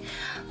sheer.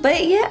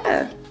 But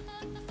yeah,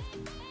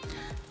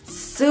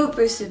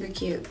 super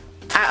cute.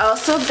 I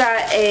also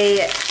got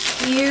a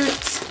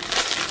cute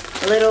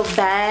little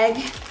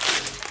bag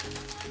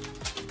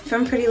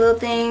from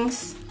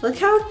Prettylittlethings. Look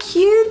how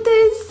cute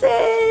this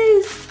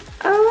is.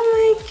 Oh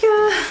my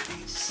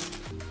gosh.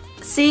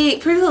 See,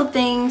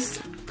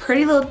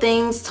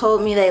 Prettylittlethings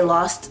told me they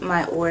lost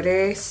my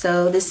order.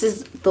 So this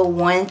is the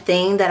one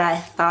thing that I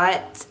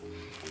thought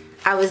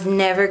I was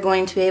never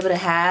going to be able to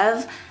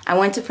have. I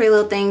went to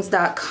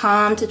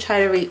prettylittlethings.com to try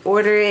to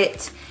reorder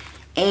it,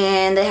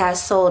 and it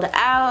has sold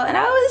out, and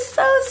I was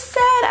so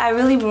sad. I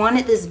really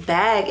wanted this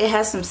bag. It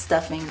has some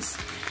stuffings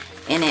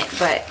in it,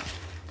 but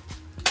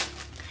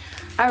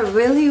I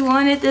really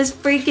wanted this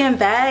freaking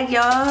bag,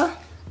 y'all.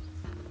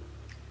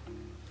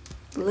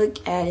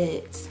 Look at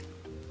it.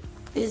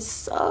 It's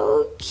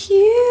so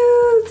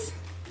cute.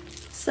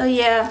 So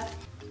yeah,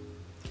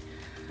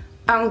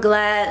 I'm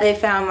glad they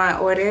found my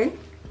order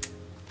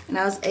and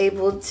I was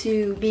able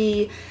to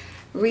be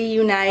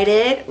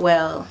reunited.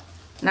 Well,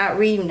 not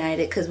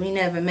reunited because we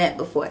never met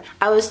before.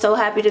 I was so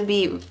happy to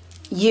be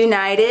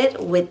united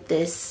with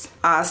this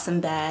awesome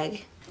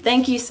bag.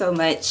 Thank you so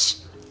much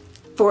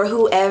for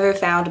whoever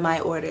found my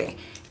order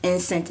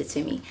and sent it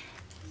to me.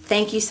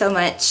 Thank you so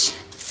much.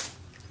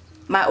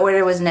 My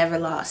order was never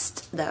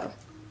lost though.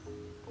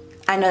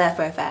 I know that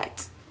for a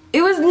fact.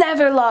 It was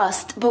never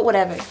lost, but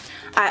whatever.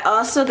 I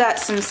also got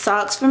some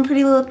socks from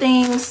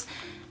Prettylittlethings.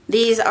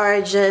 These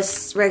are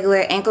just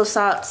regular ankle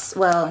socks.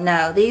 Well,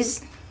 no,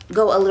 these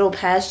go a little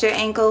past your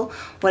ankle,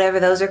 whatever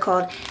those are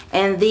called.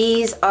 And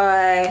these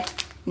are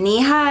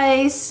knee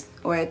highs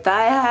or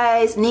thigh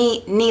highs,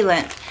 knee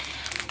length.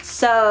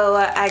 So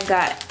I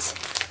got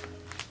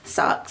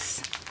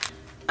socks.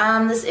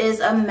 This is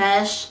a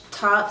mesh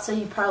top, so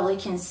you probably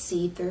can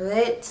see through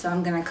it. So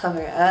I'm gonna cover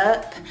it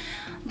up.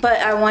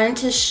 But I wanted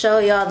to show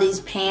y'all these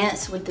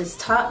pants with this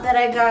top that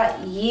I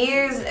got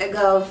years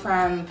ago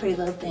from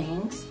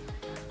Prettylittlethings.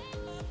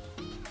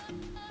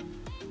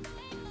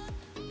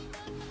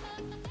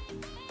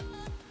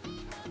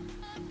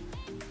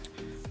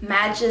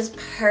 Matches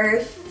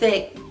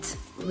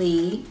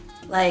perfectly,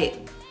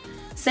 like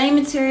same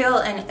material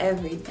and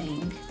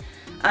everything.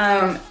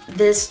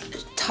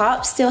 This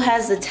top still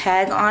has the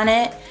tag on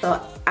it,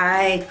 so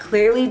I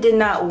clearly did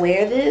not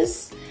wear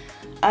this.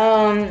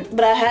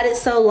 But I had it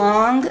so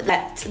long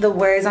that the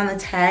words on the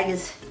tag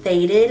is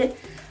faded.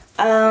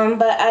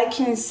 But I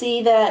can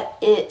see that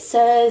it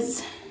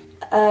says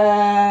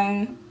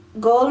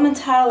gold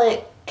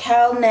metallic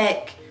cowl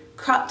neck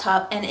crop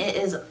top, and it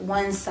is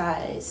one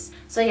size.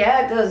 So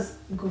yeah, it goes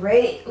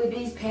great with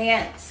these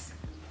pants.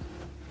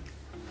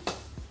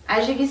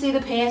 As you can see,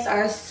 the pants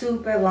are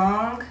super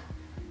long.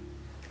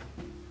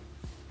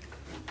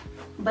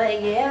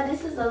 But yeah,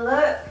 this is a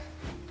look.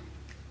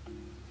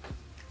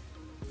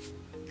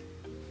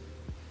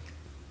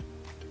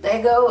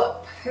 They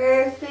go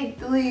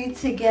perfectly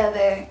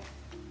together.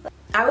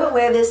 I would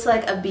wear this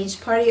like a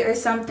beach party or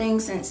something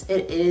since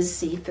it is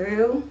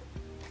see-through.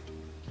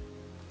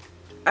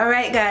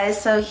 Alright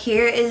guys, so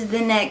here is the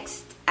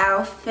next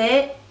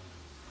outfit.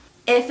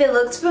 If it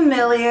looks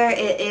familiar,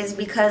 it is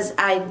because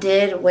I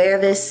did wear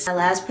this my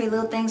last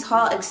Prettylittlethings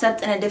haul,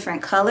 except in a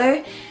different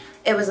color.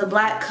 It was a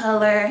black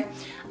color,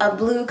 a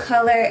blue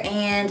color,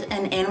 and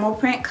an animal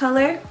print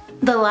color.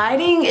 The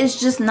lighting is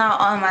just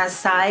not on my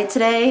side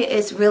today.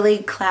 It's really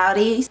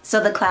cloudy,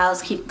 so the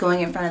clouds keep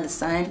going in front of the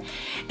sun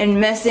and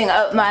messing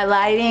up my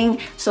lighting,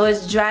 so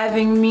it's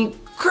driving me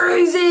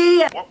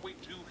crazy. What we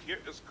do here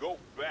is go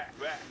back.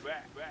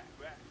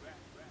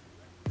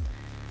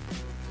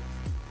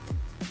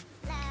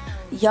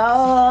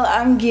 Y'all,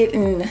 I'm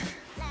getting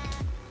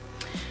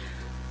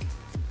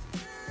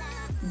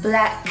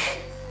black.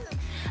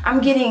 I'm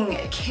getting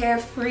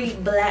carefree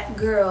black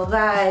girl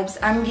vibes.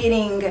 I'm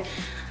getting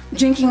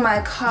drinking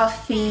my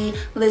coffee,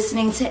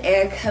 listening to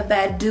Erykah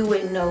Badu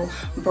with no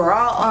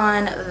bra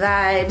on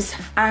vibes.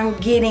 I'm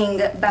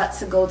getting about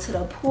to go to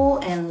the pool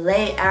and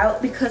lay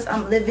out because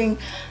I'm living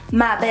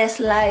my best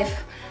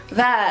life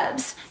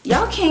vibes.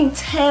 Y'all can't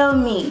tell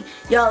me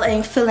y'all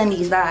ain't feeling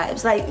these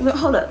vibes. Like,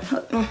 hold up.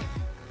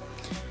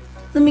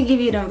 Let me give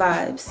you them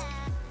vibes.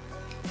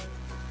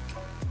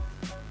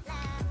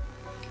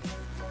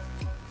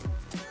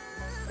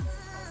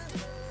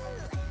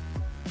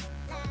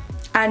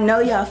 I know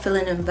y'all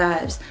feeling them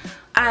vibes.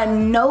 I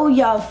know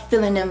y'all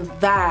feeling them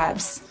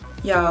vibes.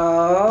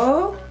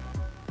 Y'all.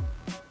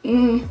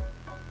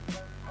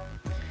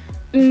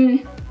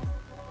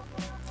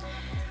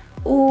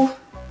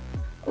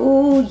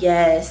 Ooh,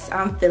 yes,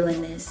 I'm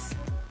feeling this.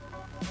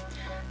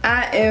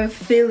 I am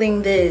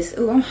feeling this.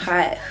 Ooh, I'm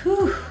hot.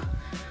 Whew.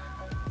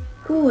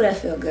 Ooh, that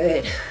feel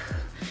good.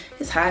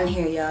 It's hot in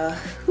here, y'all.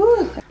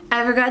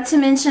 I forgot to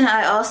mention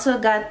I also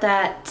got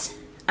that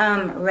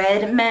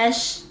red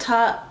mesh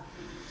top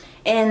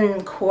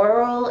in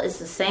coral. It's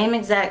the same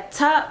exact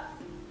top.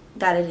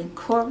 Got it in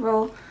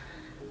coral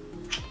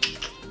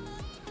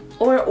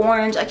or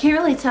orange. I can't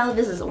really tell if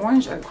this is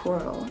orange or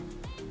coral.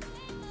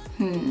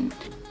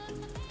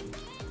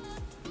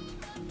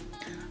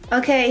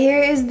 Okay,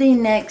 here is the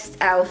next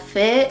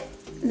outfit.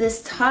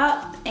 This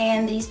top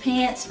and these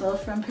pants,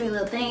 both from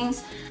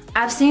Prettylittlething.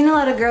 I've seen a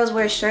lot of girls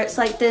wear shirts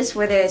like this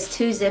where there's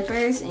two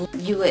zippers and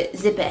you would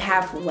zip it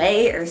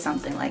halfway or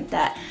something like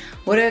that.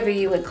 Whatever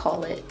you would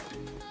call it.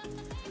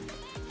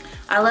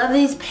 I love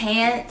these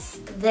pants.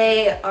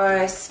 They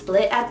are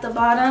split at the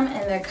bottom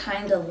and they're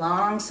kind of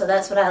long, so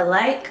that's what I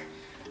like.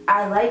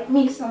 I like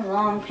me some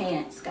long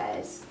pants,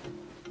 guys.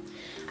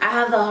 I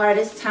have the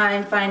hardest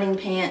time finding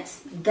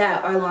pants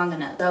that are long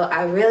enough. So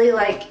I really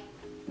like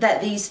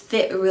that these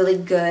fit really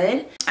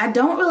good. I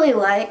don't really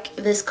like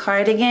this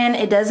cardigan.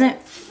 It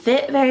doesn't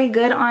fit very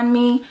good on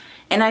me,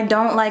 and I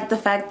don't like the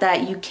fact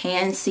that you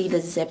can see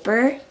the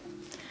zipper.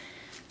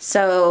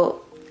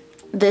 So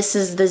this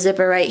is the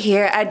zipper right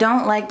here. I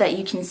don't like that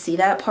you can see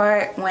that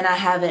part when I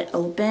have it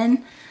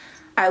open.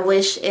 I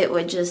wish it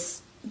would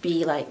just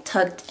be like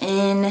tucked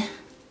in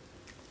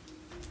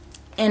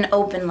and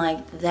open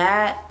like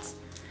that.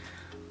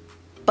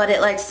 But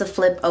it likes to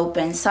flip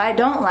open. So I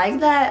don't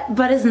like that,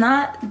 but it's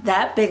not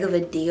that big of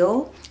a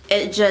deal.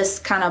 It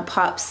just kind of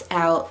pops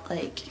out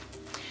like,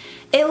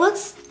 it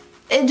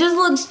just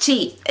looks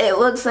cheap. It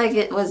looks like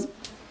it was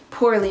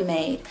poorly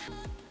made.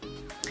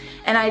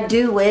 And I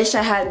do wish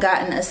I had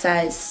gotten a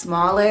size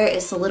smaller.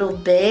 It's a little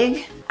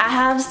big. I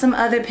have some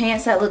other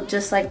pants that look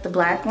just like the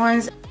black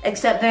ones,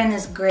 except they're in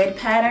this grid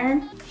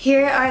pattern.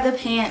 Here are the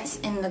pants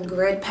in the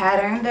grid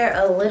pattern. They're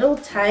a little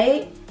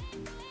tight.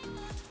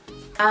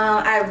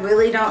 I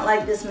really don't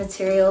like this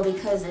material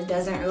because it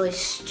doesn't really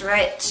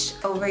stretch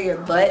over your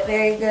butt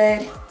very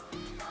good.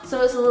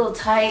 So it's a little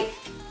tight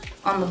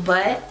on the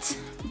butt,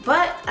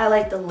 but I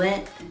like the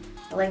length.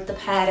 I like the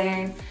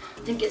pattern. I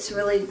think it's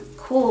really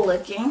cool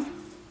looking.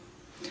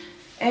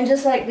 And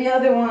just like the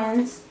other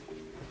ones,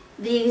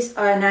 these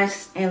are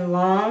nice and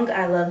long.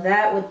 I love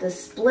that with the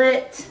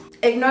split.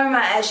 Ignore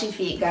my ashy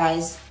feet,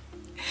 guys.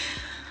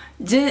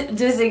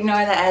 Just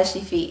ignore the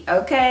ashy feet,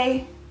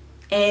 okay?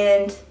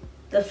 And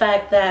the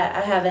fact that I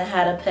haven't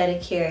had a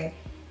pedicure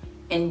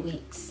in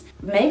weeks,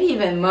 maybe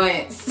even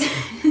months.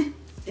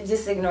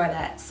 Just ignore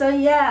that. So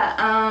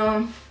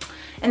yeah,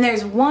 and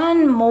there's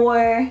one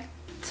more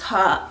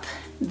top.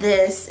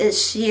 This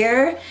is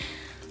sheer.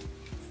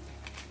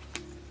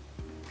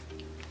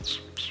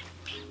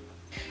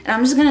 And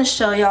I'm just gonna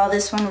show y'all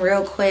this one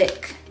real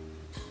quick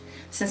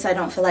since I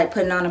don't feel like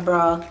putting on a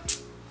bra.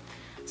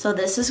 So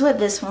this is what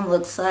this one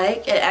looks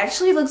like. It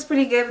actually looks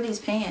pretty good with these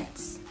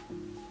pants.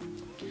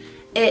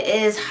 It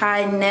is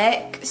high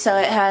neck, so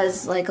it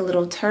has like a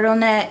little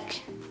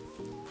turtleneck.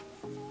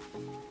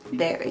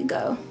 There we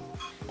go.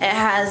 It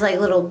has like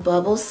little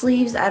bubble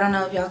sleeves. I don't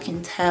know if y'all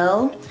can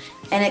tell.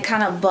 And it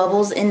kind of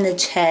bubbles in the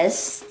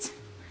chest.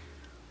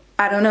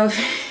 I don't know if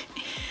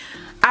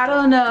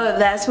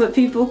that's what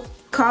people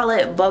call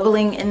it,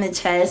 bubbling in the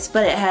chest,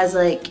 but it has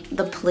like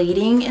the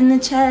pleating in the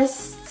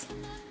chest.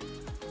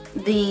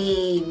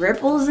 The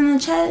ripples in the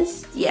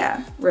chest.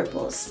 Yeah,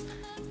 ripples.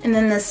 And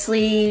then the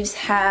sleeves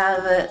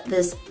have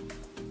this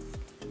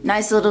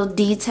nice little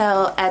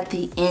detail at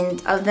the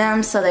end of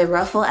them, so they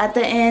ruffle at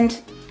the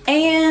end.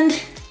 And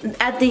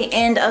at the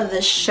end of the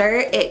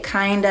shirt, it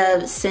kind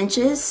of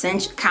cinches.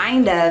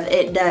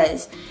 It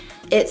does.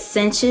 It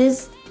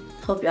cinches.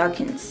 Hope y'all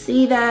can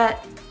see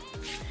that.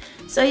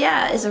 So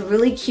yeah, it's a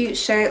really cute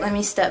shirt. Let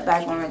me step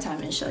back one more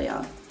time and show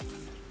y'all.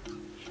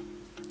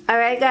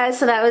 Alright guys,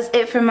 so that was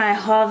it for my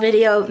haul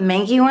video.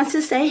 Mangy wants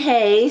to say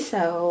hey,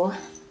 so...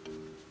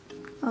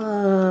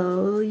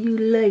 Oh, you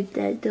like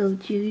that,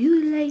 don't you?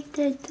 You like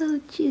that,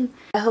 don't you?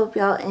 I hope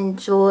y'all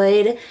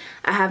enjoyed.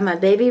 I have my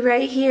baby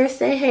right here.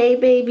 Say hey,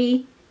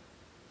 baby.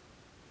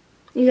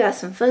 You got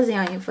some fuzzy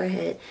on your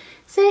forehead.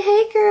 Say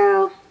hey,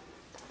 girl.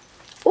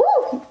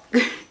 Ooh.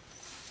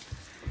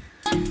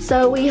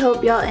 So we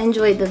hope y'all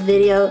enjoyed the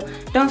video.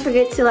 Don't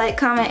forget to like,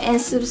 comment,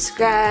 and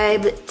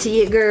subscribe to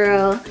your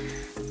girl.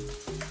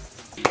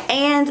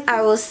 And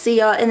I will see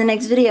y'all in the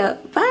next video.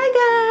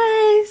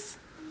 Bye, guys.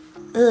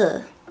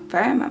 Ugh,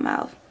 burn my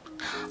mouth.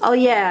 Oh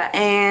yeah,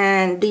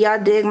 and do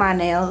y'all dig my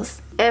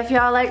nails? If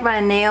y'all like my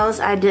nails,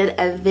 I did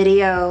a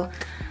video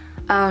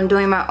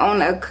doing my own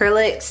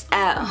acrylics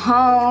at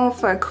home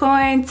for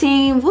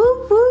quarantine.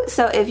 Woo woo.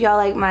 So if y'all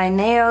like my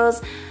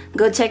nails,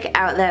 go check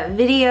out that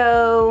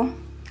video.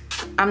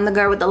 I'm the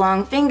girl with the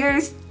long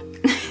fingers.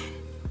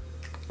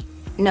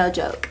 No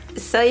joke.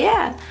 So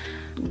yeah,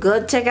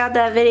 go check out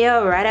that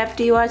video right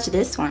after you watch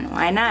this one.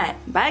 Why not?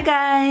 Bye,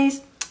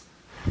 guys.